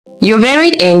You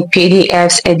varied in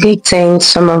PDFs, editing,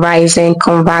 summarizing,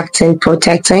 converting,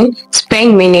 protecting.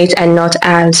 Spend minutes and not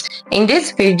hours. In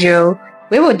this video,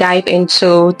 we will dive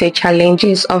into the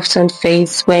challenges often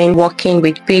faced when working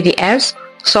with PDFs,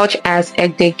 such as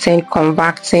editing,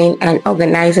 converting, and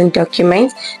organizing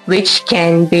documents, which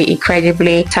can be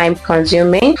incredibly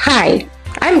time-consuming. Hi,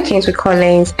 I'm Kingsley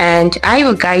Collins, and I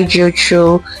will guide you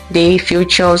through the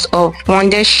features of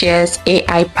Wondershare's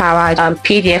AI-powered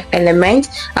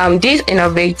PDFelement. This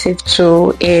innovative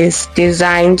tool is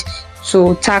designed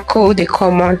to tackle the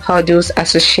common hurdles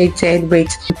associated with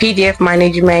PDF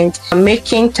management,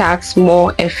 making tasks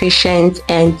more efficient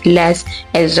and less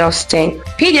exhausting.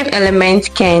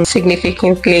 PDFelement can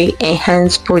significantly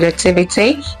enhance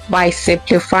productivity by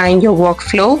simplifying your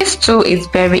workflow. This tool is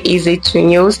very easy to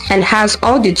use and has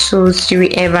all the tools you will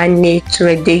ever need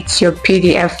to edit your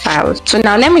PDF files. So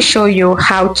now let me show you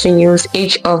how to use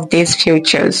each of these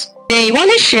features. The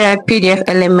Wondershare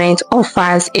PDFelement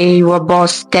offers a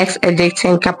robust text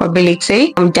editing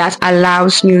capability that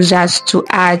allows users to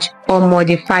add or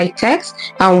modify text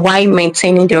while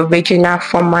maintaining the original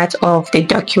format of the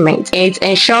document. It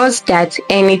ensures that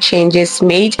any changes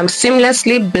made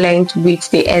seamlessly blend with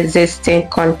the existing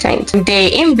content.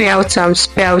 The inbuilt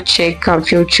spell check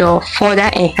feature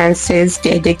further enhances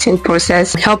the editing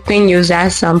process, helping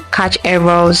users catch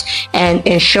errors and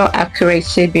ensure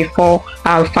accuracy before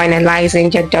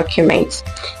finalizing your documents.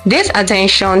 This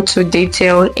attention to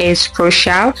detail is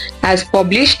crucial as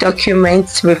published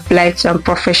documents reflect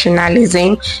professionalism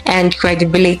and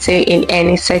credibility in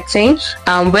any setting,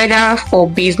 whether for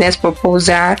business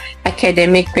proposal,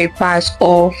 academic papers,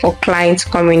 or for client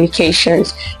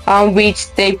communications.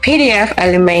 With the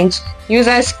PDFelement,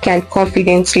 users can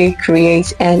confidently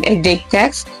create and edit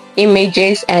text,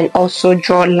 images, and also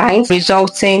draw lines,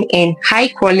 resulting in high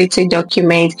quality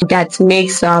documents that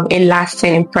makes a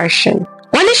lasting impression.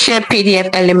 Wondershare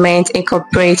PDFelement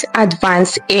incorporates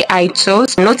advanced AI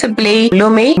tools, notably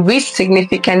Lumi, which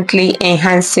significantly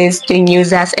enhances the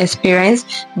user's experience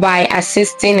by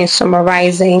assisting in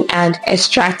summarizing and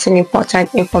extracting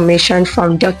important information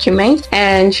from documents.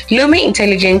 And Lumi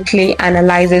intelligently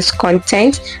analyzes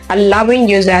content, allowing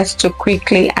users to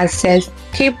quickly access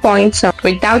key points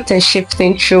without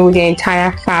shifting through the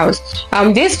entire files.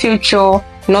 This feature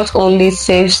not only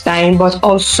saves time but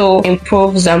also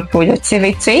improves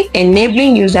productivity,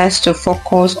 enabling users to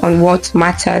focus on what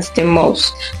matters the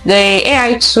most. The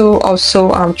AI tool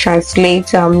also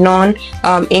translates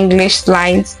non-English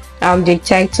slides,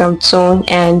 detect tone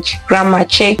and grammar,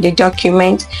 check the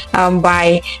document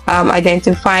by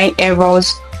identifying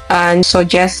errors and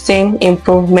suggesting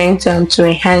improvements to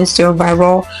enhance the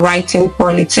overall writing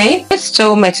quality. This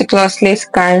tool meticulously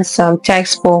scans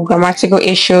text for grammatical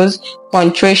issues,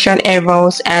 punctuation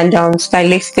errors, and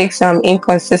stylistic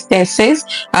inconsistencies,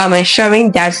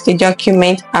 ensuring that the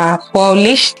documents are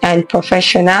polished and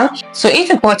professional. So its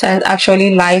importance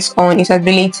actually lies on its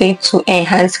ability to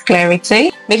enhance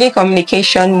clarity, making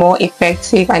communication more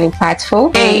effective and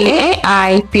impactful. The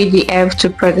AI PDF to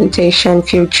presentation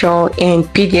feature in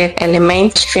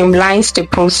PDFelement streamlines the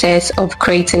process of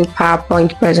creating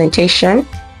PowerPoint presentation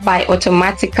by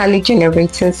automatically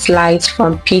generating slides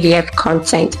from PDF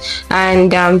content,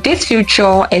 and this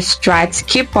feature extracts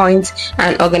key points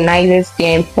and organizes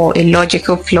them for a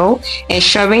logical flow,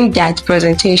 ensuring that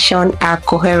presentations are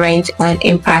coherent and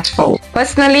impactful.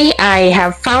 Personally, I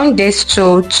have found this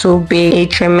tool to be a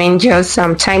tremendous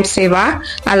time saver,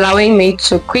 allowing me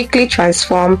to quickly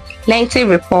transform lengthy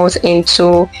reports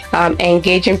into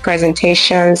engaging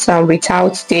presentations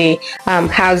without the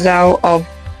hassle of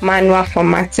manual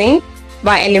formatting.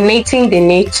 By eliminating the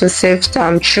need to sift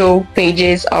through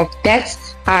pages of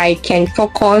text, I can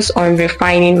focus on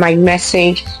refining my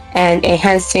message and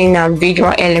enhancing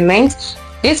visual elements.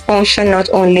 This function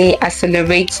not only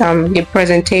accelerates the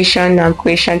presentation and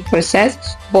creation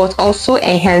process, but also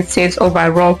enhances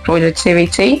overall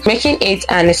productivity, making it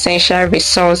an essential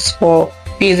resource for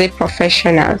busy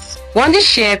professionals.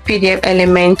 Wondershare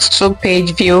PDFelement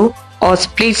 2-page view or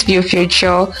split view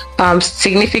feature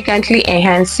significantly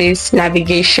enhances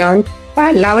navigation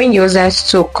by allowing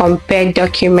users to compare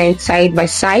documents side by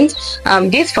side.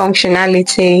 This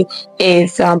functionality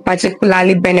is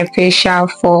particularly beneficial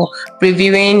for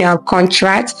reviewing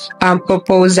contracts,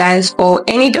 proposals, or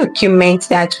any document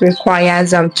that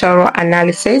requires thorough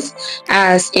analysis,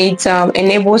 as it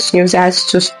enables users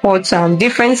to spot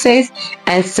differences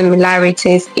and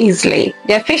similarities easily.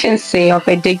 The efficiency of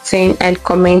editing and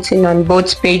commenting on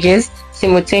both pages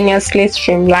simultaneously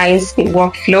streamlines the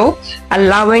workflow,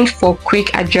 allowing for quick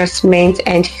adjustment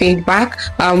and feedback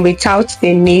without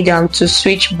the need to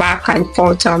switch back and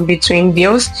forth between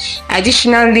views.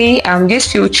 Additionally,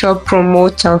 this feature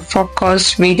promotes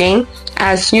focused reading,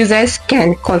 as users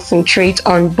can concentrate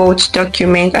on both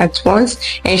documents at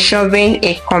once, ensuring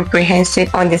a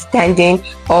comprehensive understanding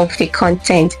of the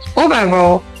content.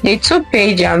 Overall, the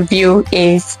two-page view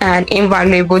is an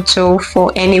invaluable tool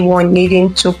for anyone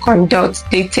needing to conduct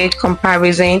detailed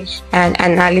comparison and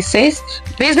analysis.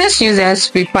 Business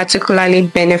users will particularly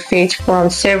benefit from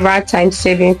several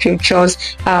time-saving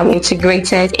features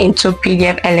integrated into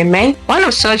PDFelement. One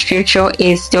of such features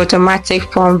is the automatic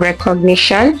form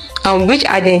recognition, which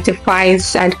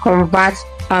identifies and converts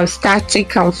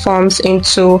static forms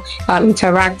into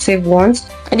interactive ones.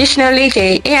 Additionally,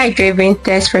 the AI-driven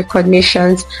text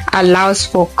recognitions allows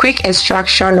for quick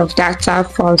extraction of data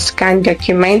from scanned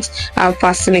documents,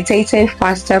 facilitating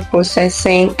faster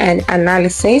processing and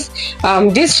analysis.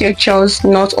 These features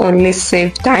not only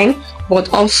save time,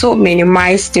 but also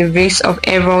minimize the risk of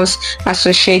errors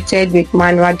associated with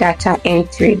manual data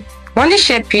entry.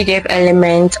 Wondershare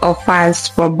PDFelement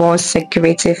offers robust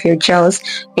security features,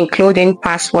 including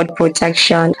password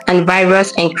protection and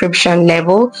virus encryption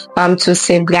level to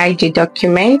safeguard the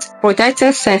document.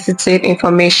 Protecting sensitive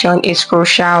information is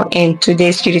crucial in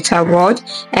today's digital world,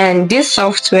 and this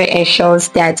software ensures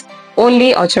that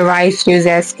only authorized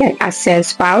users can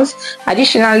access files.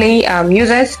 Additionally,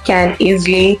 users can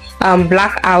easily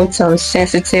black out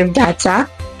sensitive data,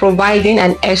 providing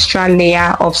an extra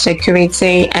layer of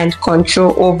security and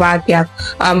control over their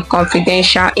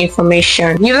confidential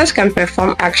information. Users can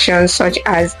perform actions such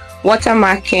as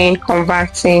watermarking,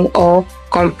 converting, or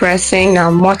compressing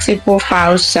multiple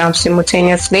files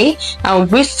simultaneously,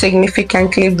 which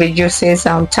significantly reduces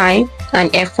time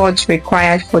and effort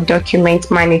required for document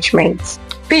management.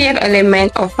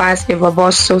 PDFelement offers a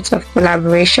robust suite of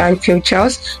collaboration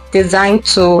features designed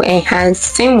to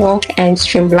enhance teamwork and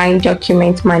streamline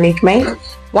document management.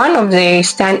 One of the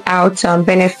standout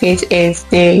benefits is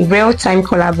the real-time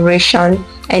collaboration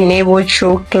enabled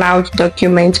through cloud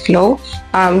document flow.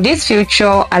 This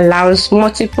feature allows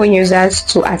multiple users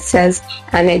to access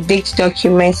and edit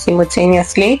documents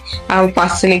simultaneously,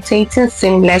 facilitating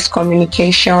seamless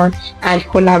communication and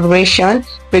collaboration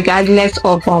regardless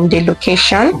of the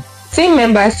location. Team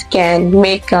members can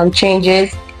make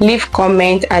changes, leave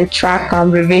comments, and track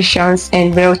revisions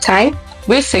in real time,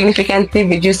 which significantly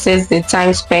reduces the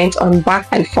time spent on back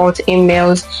and forth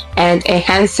emails and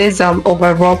enhances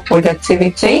overall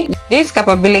productivity. This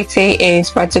capability is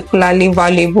particularly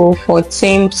valuable for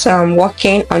teams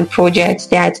working on projects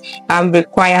that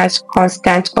requires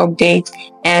constant updates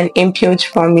and input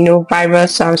from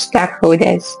various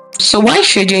stakeholders. So why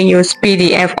should you use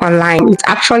PDF Online? It's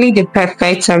actually the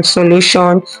perfect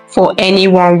solution for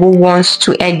anyone who wants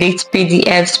to edit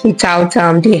PDFs without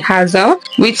the hassle.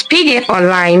 With PDF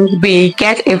Online, we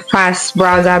get a fast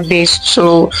browser-based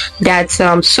tool that's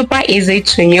super easy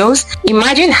to use.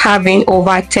 Imagine having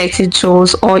over 30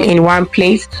 tools all in one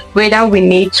place. Whether we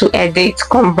need to edit,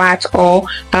 convert, or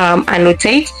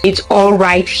annotate, it's all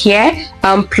right here.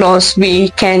 Plus, we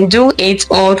can do it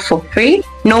all for free.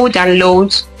 No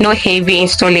downloads, no heavy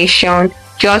installation,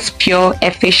 just pure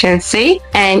efficiency,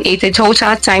 and it's a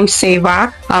total time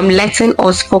saver, letting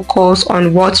us focus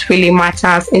on what really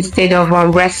matters instead of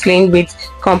wrestling with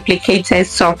complicated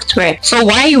software. So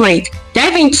why wait?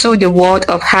 Dive into the world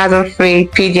of hassle-free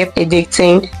PDF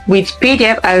editing with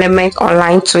PDFelement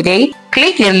Online today.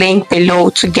 Click the link below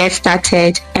to get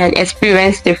started and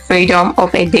experience the freedom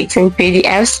of editing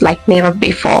PDFs like never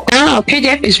before. Now our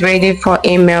PDF is ready for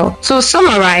email. To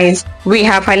summarize, we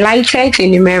have highlighted the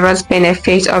numerous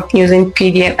benefits of using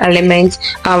PDFelement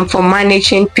for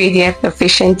managing PDF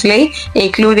efficiently,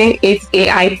 including its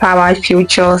AI-powered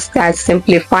features that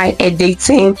simplify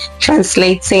editing,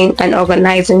 translating, and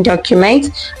organizing documents.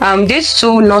 This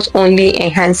tool not only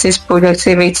enhances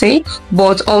productivity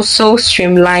but also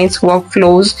streamlines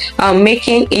workflows,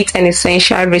 making it an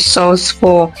essential resource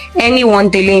for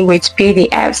anyone dealing with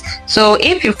PDFs. So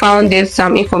if you found this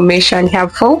information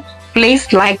helpful,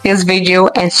 please like this video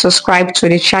and subscribe to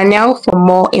the channel for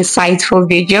more insightful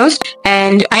videos.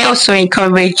 And I also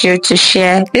encourage you to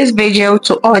share this video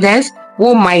to others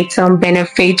who might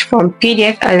benefit from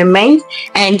PDFelement.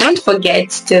 And don't forget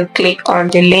to click on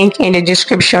the link in the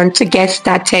description to get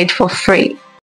started for free.